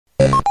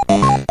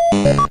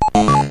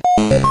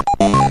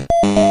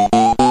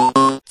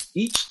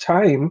Each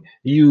time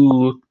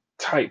you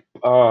type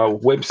a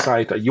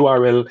website, a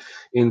URL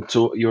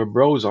into your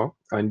browser,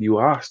 and you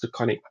ask to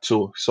connect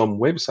to some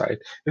website,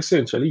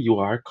 essentially you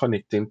are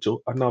connecting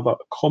to another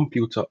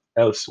computer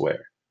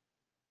elsewhere.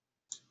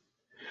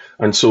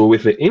 And so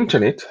with the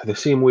internet, the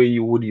same way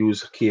you would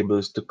use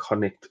cables to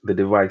connect the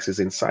devices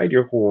inside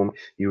your home,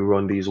 you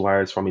run these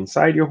wires from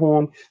inside your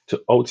home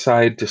to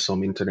outside to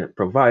some internet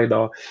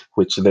provider,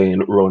 which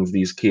then runs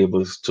these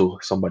cables to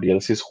somebody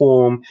else's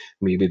home,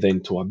 maybe then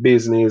to a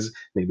business,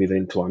 maybe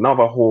then to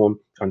another home,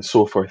 and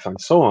so forth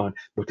and so on.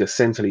 But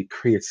essentially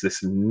creates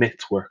this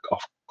network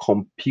of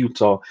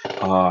computer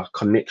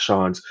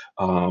connections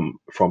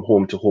from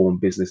home to home,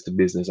 business to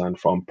business, and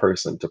from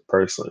person to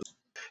person.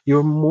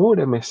 Your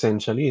modem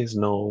essentially is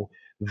now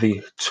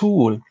the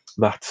tool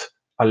that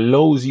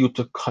allows you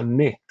to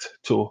connect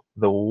to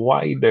the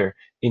wider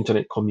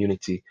internet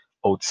community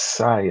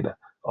outside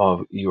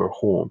of your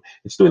home.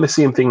 It's doing the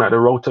same thing that the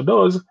router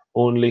does,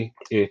 only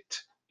it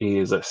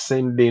is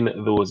sending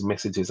those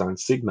messages and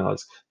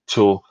signals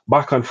to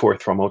back and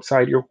forth from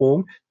outside your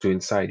home to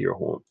inside your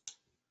home.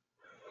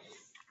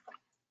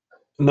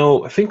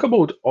 Now, think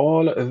about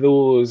all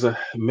those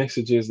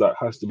messages that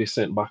has to be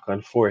sent back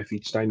and forth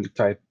each time you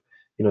type,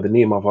 the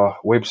name of a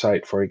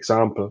website, for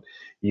example.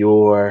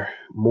 Your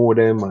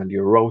modem and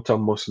your router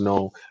must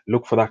now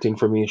look for that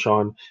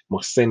information,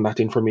 must send that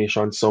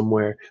information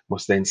somewhere,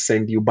 must then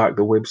send you back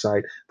the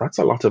website. That's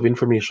a lot of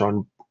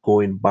information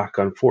going back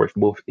and forth,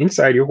 both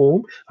inside your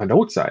home and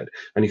outside.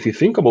 And if you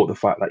think about the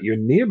fact that your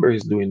neighbor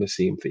is doing the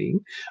same thing,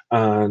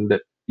 and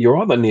your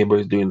other neighbor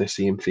is doing the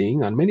same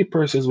thing, and many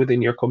persons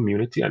within your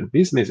community and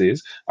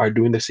businesses are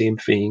doing the same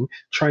thing,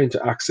 trying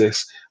to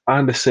access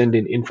and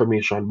sending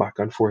information back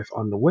and forth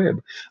on the web.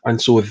 And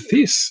so,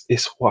 this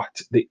is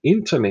what the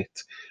internet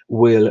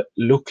will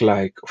look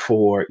like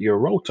for your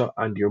router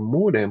and your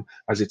modem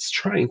as it's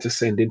trying to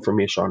send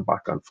information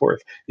back and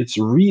forth. It's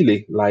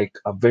really like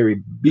a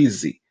very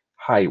busy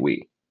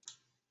highway.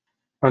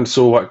 And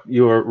so, what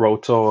your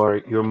router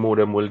or your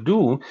modem will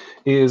do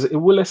is it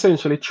will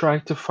essentially try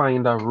to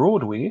find a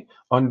roadway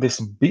on this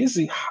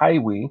busy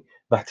highway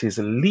that is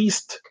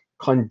least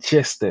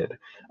congested.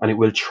 And it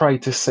will try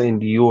to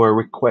send your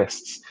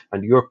requests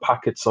and your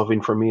packets of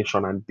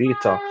information and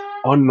data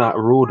on that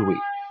roadway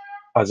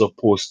as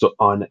opposed to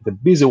on the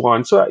busy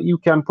one, so that you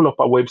can pull up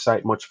a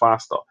website much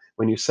faster.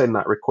 When you send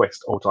that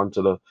request out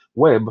onto the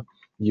web,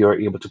 you're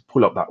able to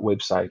pull up that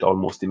website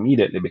almost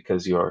immediately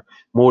because your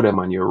modem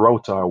and your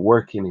router are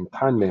working in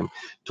tandem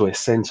to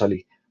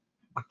essentially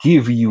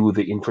give you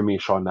the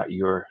information that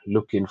you're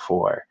looking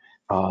for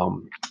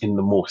in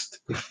the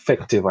most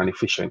effective and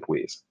efficient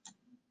ways.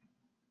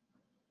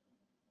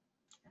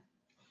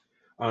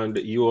 And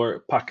your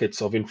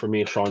packets of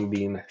information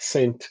being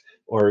sent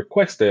or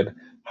requested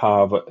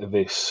have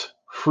this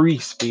free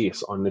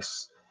space on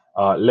this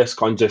less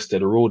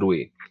congested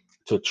roadway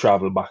to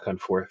travel back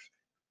and forth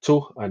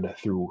to and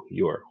through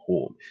your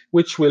home,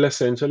 which will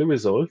essentially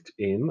result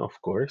in, of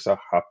course, a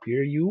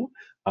happier you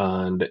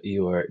and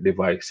your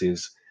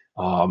devices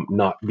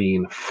not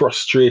being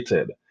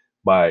frustrated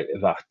by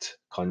that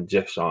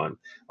congestion.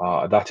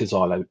 That is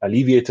all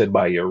alleviated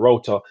by your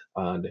router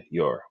and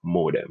your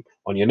modem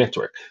on your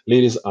network.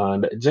 Ladies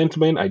and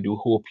gentlemen, I do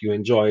hope you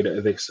enjoyed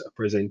this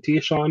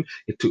presentation.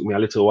 It took me a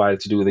little while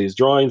to do these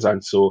drawings,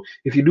 and so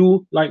if you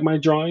do like my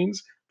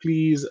drawings,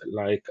 please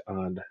like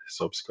and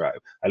subscribe.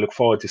 I look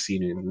forward to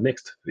seeing you in the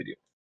next video.